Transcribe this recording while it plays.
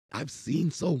I've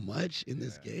seen so much in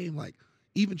this game, like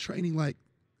even training like,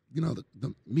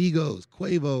 the Migos,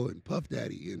 Quavo, and Puff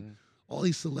Daddy, and all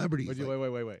these celebrities. Wait, like,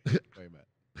 wait a minute.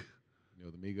 You know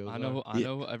the Migos? I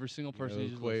know every single person. You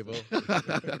just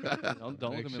Quavo. don't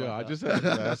look at me Sure, like I that. just had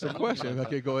to ask some questions.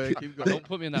 Okay, go ahead, keep going. Don't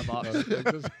put me in that box.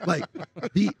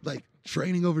 like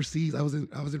training overseas. I was in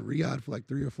Riyadh for like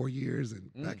 3 or 4 years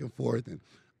and back and forth, and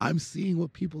I'm seeing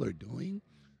what people are doing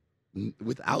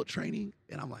without training,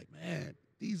 and I'm like, man,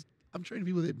 I'm training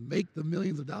people that make the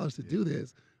millions of dollars to do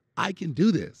this. I can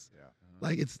do this. Yeah.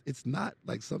 Like it's not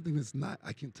like something that's not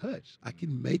I can touch. I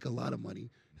can make a lot of money,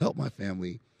 help my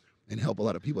family, and help a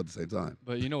lot of people at the same time.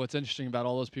 But you know what's interesting about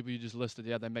all those people you just listed?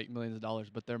 Yeah, they make millions of dollars,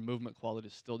 but their movement quality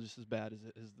is still just as bad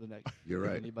as the next. You're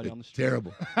right. Anybody on the street?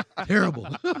 Terrible,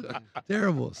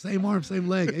 terrible. Same arm, same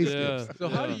leg. A-skips. So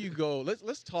how do you go?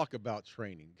 Let's talk about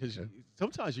training, because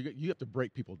sometimes you have to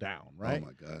break people down, right? Oh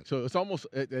my God. So it's almost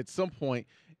at some point,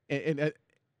 and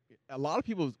a lot of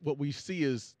people, what we see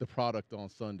is the product on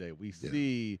Sunday. We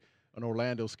see an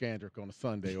Orlando Scandrick on a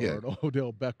Sunday or an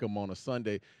Odell Beckham on a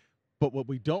Sunday. But what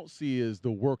we don't see is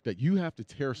the work that you have to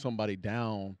tear somebody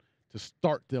down to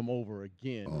start them over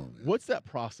again. Oh, what's that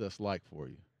process like for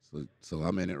you? So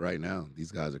I'm in it right now.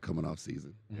 These guys are coming off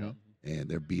season, and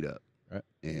they're beat up. Right.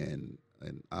 And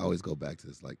I always go back to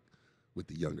this, like with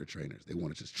the younger trainers. They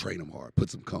want to just train them hard, put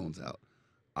some cones out.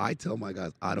 I tell my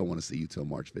guys, I don't want to see you till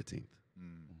March 15th.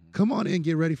 Come on in,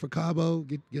 get ready for Cabo,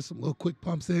 get some little quick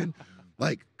pumps in.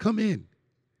 Like, come in,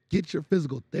 get your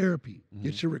physical therapy,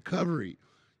 get your recovery,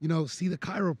 see the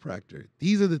chiropractor.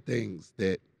 These are the things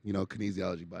that,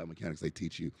 kinesiology, biomechanics, they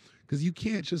teach you. Because you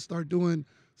can't just start doing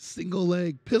single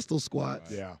leg pistol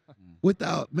squats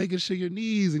without making sure your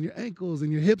knees and your ankles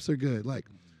and your hips are good. Like,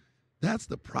 that's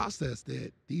the process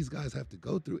that these guys have to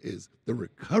go through, is the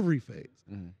recovery phase.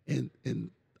 And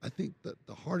I think that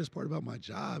the hardest part about my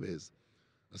job is,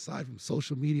 aside from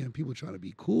social media and people trying to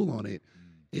be cool on it,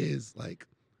 is like,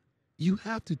 you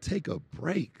have to take a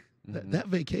break. That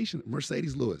vacation,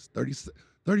 Mercedes Lewis,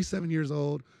 37 years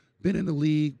old, been in the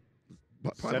league.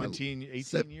 18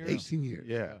 years? 18 years.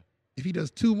 Yeah. If he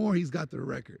does 2 more, he's got the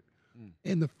record.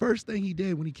 And the first thing he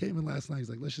did when he came in last night, he's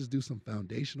like, let's just do some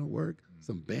foundational work,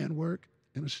 some band work,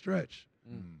 and a stretch.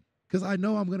 Because I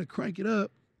know I'm going to crank it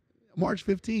up March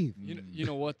 15th. You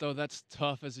know what, though? That's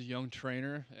tough as a young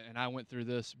trainer, and I went through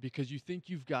this, because you think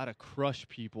you've got to crush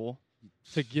people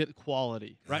to get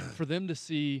quality, right? For them to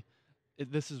see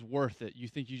this is worth it, you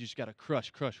think you just got to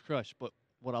crush. But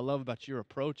what I love about your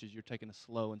approach is you're taking a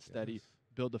slow and steady,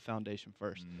 build the foundation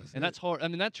first. And that's hard. I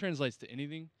mean, that translates to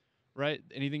anything, right?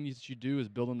 Anything that you do is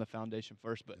building the foundation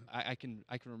first. But I can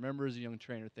remember as a young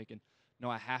trainer thinking, no,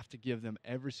 I have to give them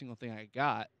every single thing I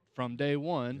got from day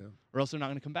one, or else they're not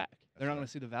going to come back. They're not going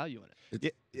to see the value in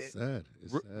it. It's sad.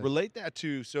 It's sad. Relate that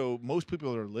to, so most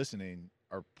people that are listening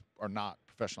are not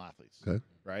professional athletes,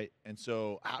 right? And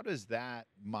so how does that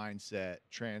mindset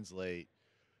translate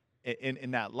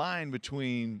in that line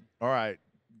between, all right,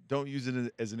 don't use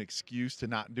it as an excuse to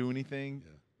not do anything.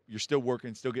 You're still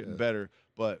working, still getting better,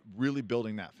 but really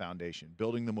building that foundation,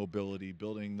 building the mobility,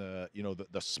 building the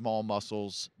small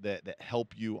muscles that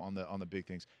help you on the big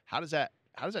things. How does that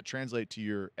translate to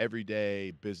your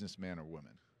everyday businessman or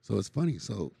woman? So it's funny.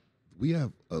 So we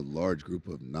have a large group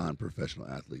of non-professional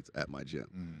athletes at my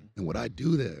gym. And what I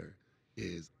do there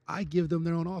is I give them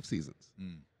their own off seasons.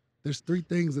 There's 3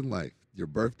 things in life: your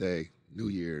birthday, New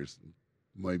Year's,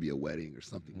 maybe a wedding or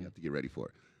something you have to get ready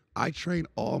for. I train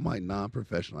all my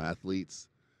non-professional athletes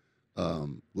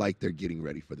like they're getting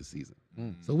ready for the season.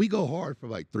 So we go hard for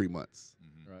like 3 months.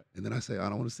 Right. And then I say, I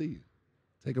don't want to see you.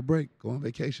 Take a break, go on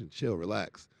vacation, chill,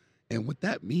 relax. And what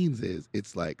that means is,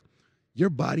 it's like your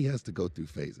body has to go through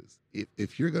phases.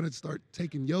 If you're going to start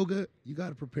taking yoga, you got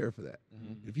to prepare for that.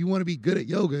 If you want to be good at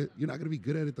yoga, you're not going to be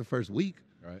good at it the first week.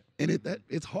 Right. And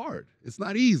it's hard. It's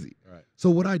not easy. Right. So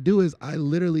what I do is I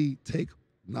literally take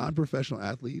non-professional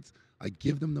athletes, I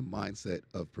give them the mindset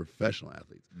of professional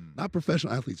athletes. Not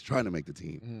professional athletes trying to make the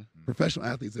team. Professional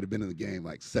athletes that have been in the game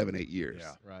like 7-8 years.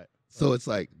 Yeah. Right. So it's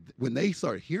like when they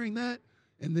start hearing that,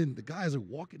 and then the guys are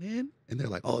walking in and they're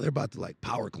like, oh, they're about to like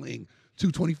power clean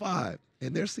 225.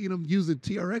 And they're seeing them using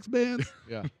TRX bands.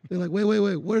 They're like,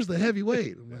 wait, where's the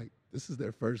heavyweight? I'm like, this is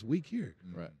their first week here.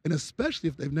 Right. And especially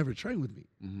if they've never trained with me.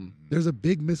 There's a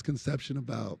big misconception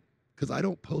about, because I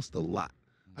don't post a lot.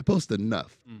 I post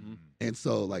enough. And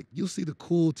so like you'll see the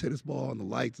cool tennis ball and the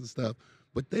lights and stuff,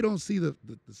 but they don't see the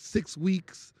 6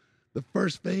 weeks, the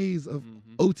first phase of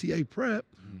OTA prep,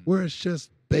 where it's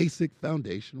just basic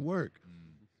foundation work.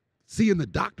 Seeing the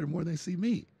doctor more than they see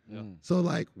me. So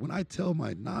like when I tell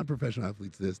my non-professional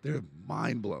athletes this, they're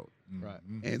mind blown. Right.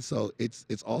 And so it's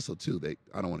also too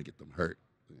I don't want to get them hurt.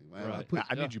 Man, Right.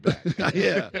 I need you back.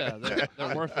 Yeah. Yeah,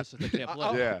 they're worthless if they can't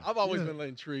play. I've always Yeah. been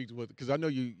intrigued with, because I know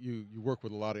you work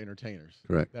with a lot of entertainers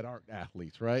Correct. that aren't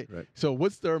athletes, right? Right. So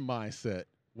what's their mindset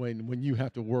when you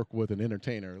have to work with an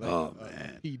entertainer, like Oh,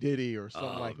 man. P. Diddy or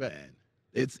something like that? Man.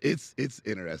 It's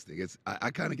interesting.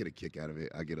 I kind of get a kick out of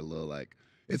it. I get a little like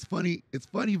it's funny,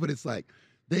 but it's like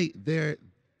they're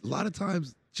a lot of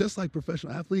times, just like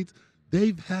professional athletes,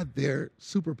 they've had their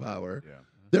superpower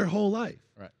their whole life.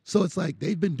 Right. So it's like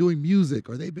they've been doing music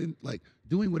or they've been like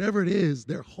doing whatever it is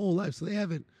their whole life. So they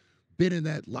haven't been in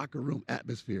that locker room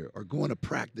atmosphere or going to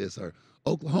practice or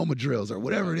Oklahoma drills or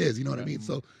whatever it is. You know what I mean?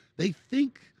 So they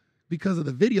think because of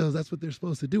the videos, that's what they're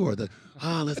supposed to do, or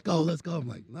let's go. I'm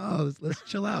like, no, let's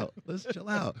chill out. Let's chill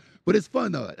out. But it's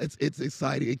fun though. It's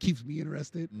exciting. It keeps me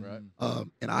interested. Right.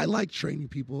 And I like training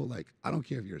people. Like, I don't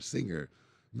care if you're a singer,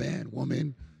 man,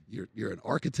 woman, you're an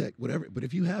architect, whatever. But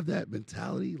if you have that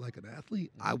mentality like an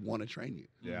athlete, I want to train you.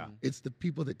 Yeah. It's the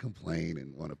people that complain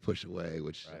and want to push away,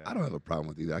 which I don't have a problem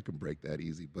with either. I can break that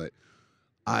easy. But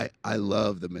I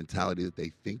love the mentality that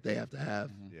they think they have to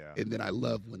have. Yeah. And then I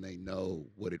love when they know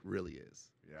what it really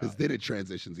is. Yeah. Because then it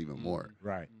transitions even more.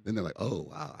 Right. Then they're like, oh,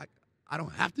 wow, I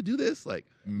don't have to do this. Like,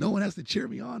 no one has to cheer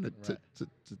me on to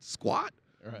squat.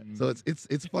 Right. So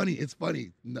it's funny. It's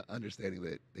funny understanding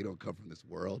that they don't come from this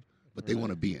world, but they want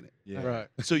to be in it. Yeah. Right.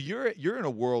 So you're in a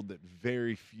world that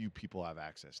very few people have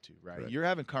access to, right? Right. You're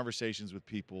having conversations with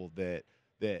people that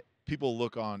people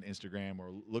look on Instagram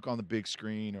or look on the big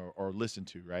screen or listen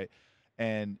to, right?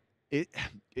 And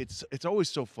it's always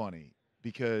so funny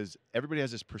because everybody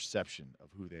has this perception of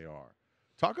who they are.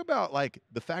 Talk about like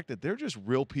the fact that they're just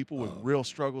real people with real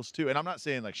struggles too. And I'm not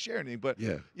saying like share anything, but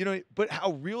but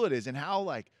how real it is and how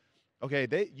like,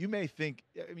 okay, you may think,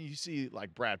 I mean, you see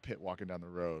like Brad Pitt walking down the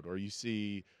road, or you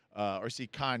see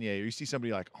Kanye, or you see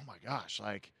somebody like, oh my gosh,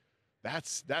 like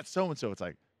that's so and so. It's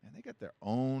like, man, they got their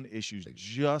own issues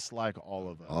just like all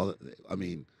of us. I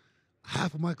mean,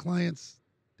 half of my clients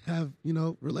have,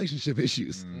 relationship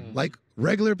issues, like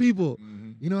regular people.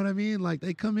 You know what I mean? Like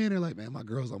they come in, they're like, man, my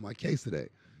girl's on my case today.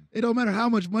 It don't matter how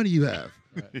much money you have.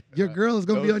 Your girl is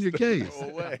going to be on your case. No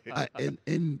way.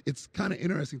 And it's kind of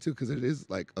interesting too, because it is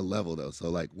like a level though. So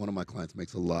like one of my clients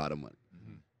makes a lot of money.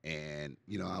 And,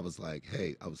 I was like,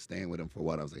 hey, I was staying with him for a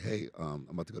while. I was like, hey, I'm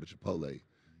about to go to Chipotle.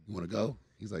 You want to go?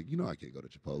 He's like, I can't go to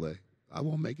Chipotle. I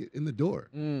won't make it in the door.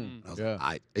 And I was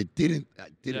like, it didn't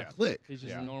click. He's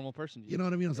just a normal person. You know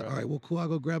what I mean? I was like, all right, well, cool. I'll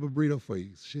go grab a burrito for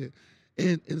you. Shit.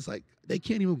 And it's like, they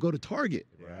can't even go to Target.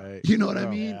 Right. You know what I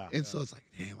mean? Yeah, and so it's like,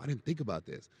 damn, I didn't think about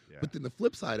this. Yeah. But then the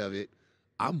flip side of it,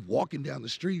 I'm walking down the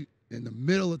street in the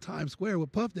middle of Times Square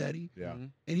with Puff Daddy. Yeah.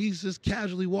 And he's just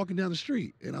casually walking down the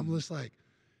street. And I'm just like,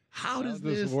 how does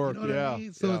this work? You know what I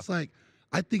mean? So it's like,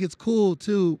 I think it's cool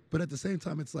too, but at the same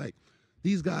time, it's like,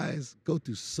 these guys go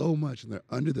through so much, and they're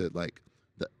under the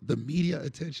media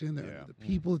attention, they're under the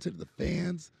people attention, the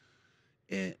fans,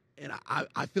 and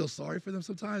I feel sorry for them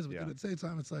sometimes, but then at the same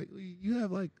time, it's like you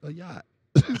have like a yacht,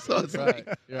 so it's like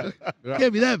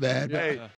can't be that bad. Hey,